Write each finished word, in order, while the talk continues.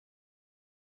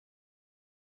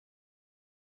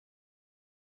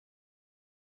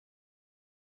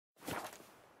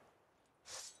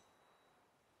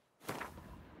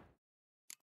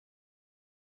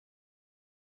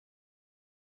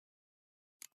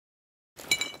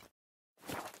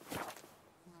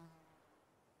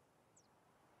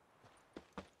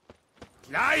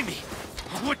Blimey!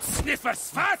 Wood sniffers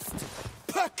fast!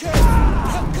 Pucker!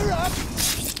 Pucker up!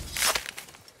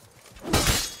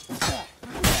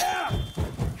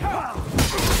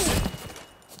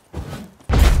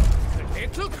 The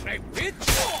little grey witch?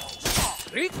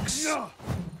 Tricks? No.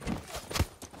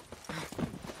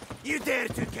 You dare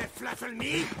to kerfluffle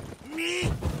me? Me?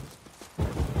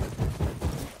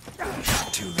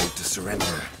 Too late to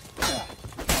surrender.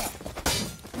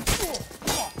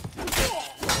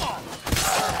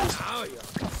 Now you're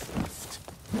soft.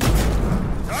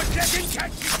 Don't let him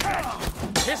catch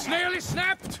you! He's nearly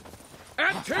snapped!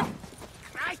 At him!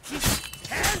 Crikey!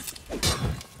 Help!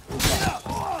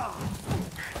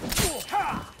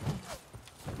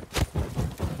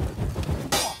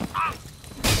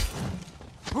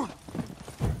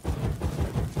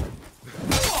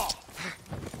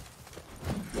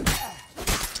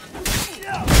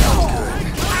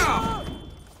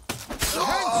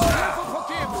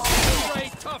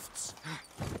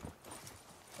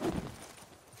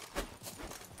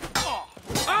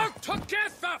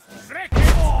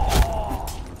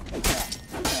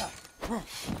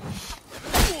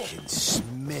 I can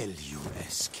smell you,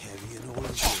 Ascarian all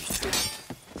over.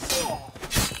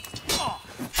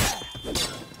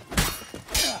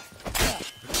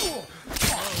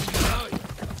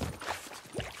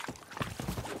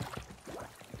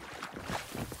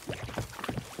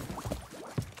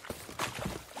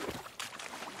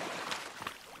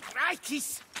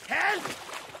 Crikey's help!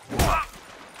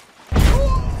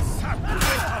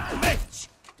 Bitch!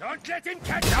 Don't let him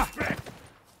catch his breath!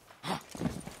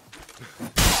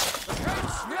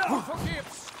 Never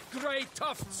forgives, grey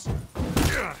tufts!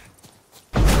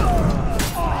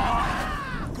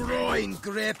 Groin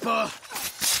gripper!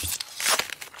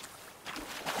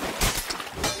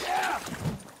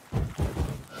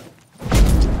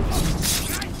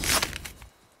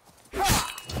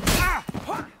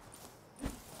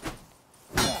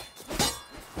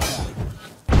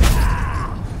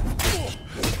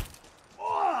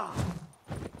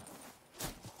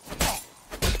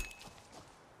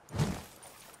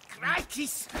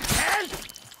 Crikey's help!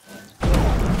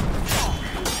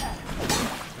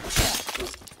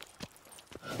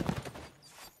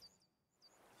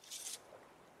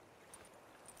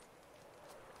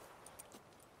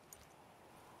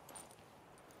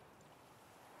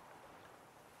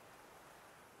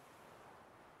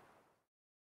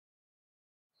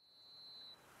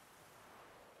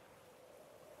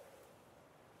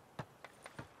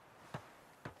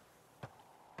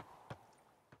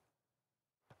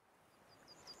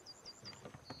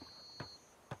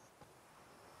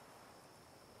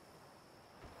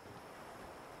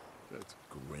 That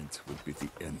Gwent would be the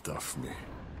end of me.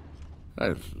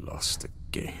 I've lost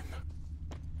again.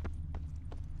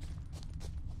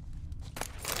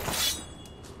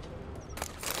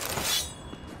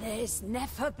 There's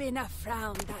never been a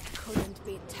frown that couldn't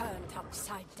be turned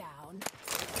upside down.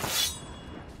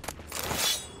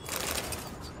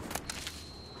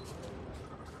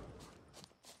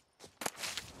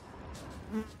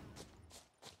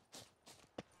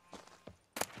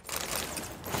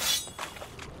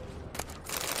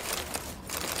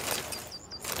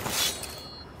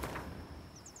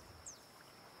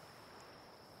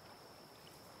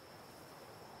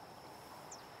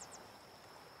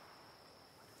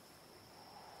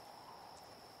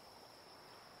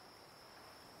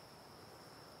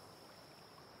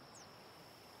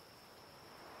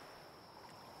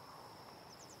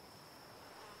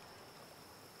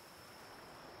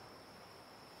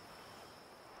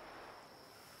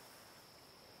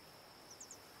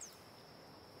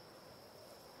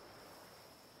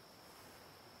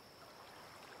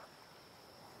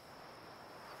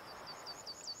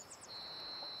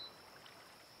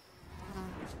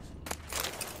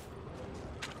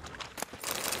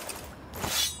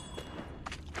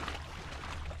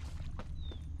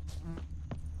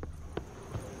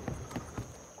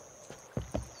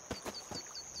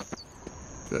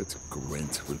 That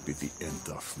Gwent will be the end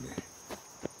of me.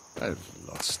 I've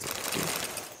lost again.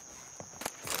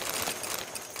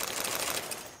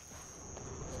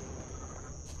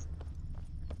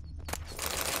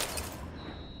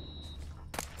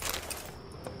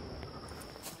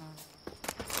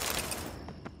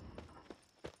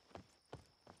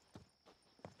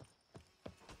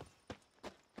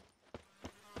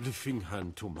 Lifting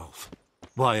hand to mouth.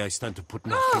 Why I stand to put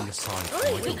nothing aside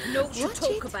for my We know what you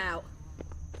talk about.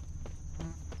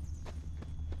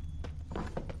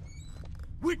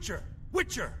 Witcher!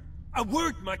 Witcher! A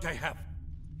word might I have?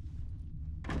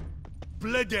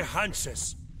 Bloody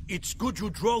Hanses! It's good you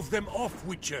drove them off,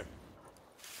 Witcher.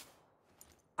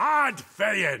 Ad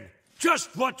Feyen!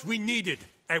 Just what we needed.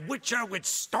 A witcher with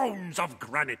stones of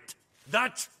granite.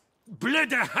 That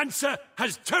Blede Hanse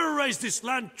has terrorized this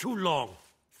land too long.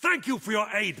 Thank you for your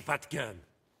aid, Vatgern.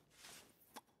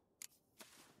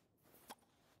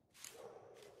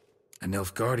 A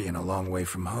Nilfgaardian a long way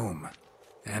from home.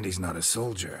 And he's not a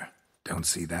soldier. Don't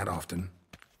see that often.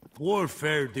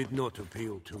 Warfare did not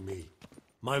appeal to me.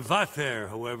 My Vather,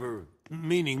 however,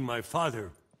 meaning my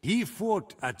father, he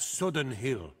fought at Sodden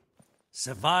Hill.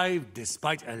 Survived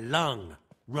despite a lung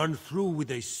run through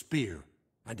with a spear,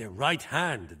 and a right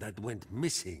hand that went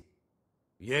missing.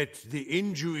 Yet the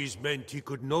injuries meant he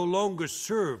could no longer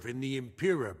serve in the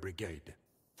Impera Brigade.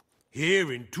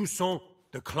 Here in Toussaint,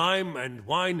 the climb and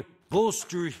wine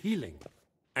bolster healing,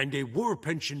 and a war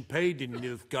pension paid in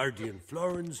Nilfgaardian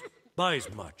florins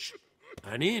buys much.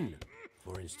 An inn,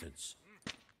 for instance.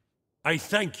 I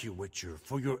thank you, Witcher,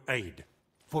 for your aid,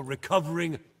 for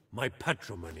recovering my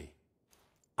patrimony.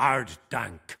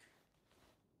 Arthach.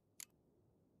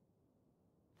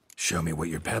 Show me what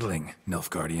you're peddling,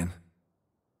 Nilfgaardian.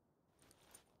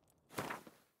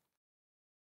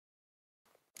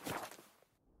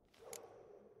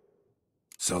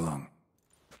 So long.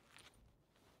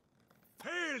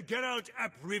 Hail Geralt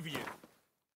ap Rivia!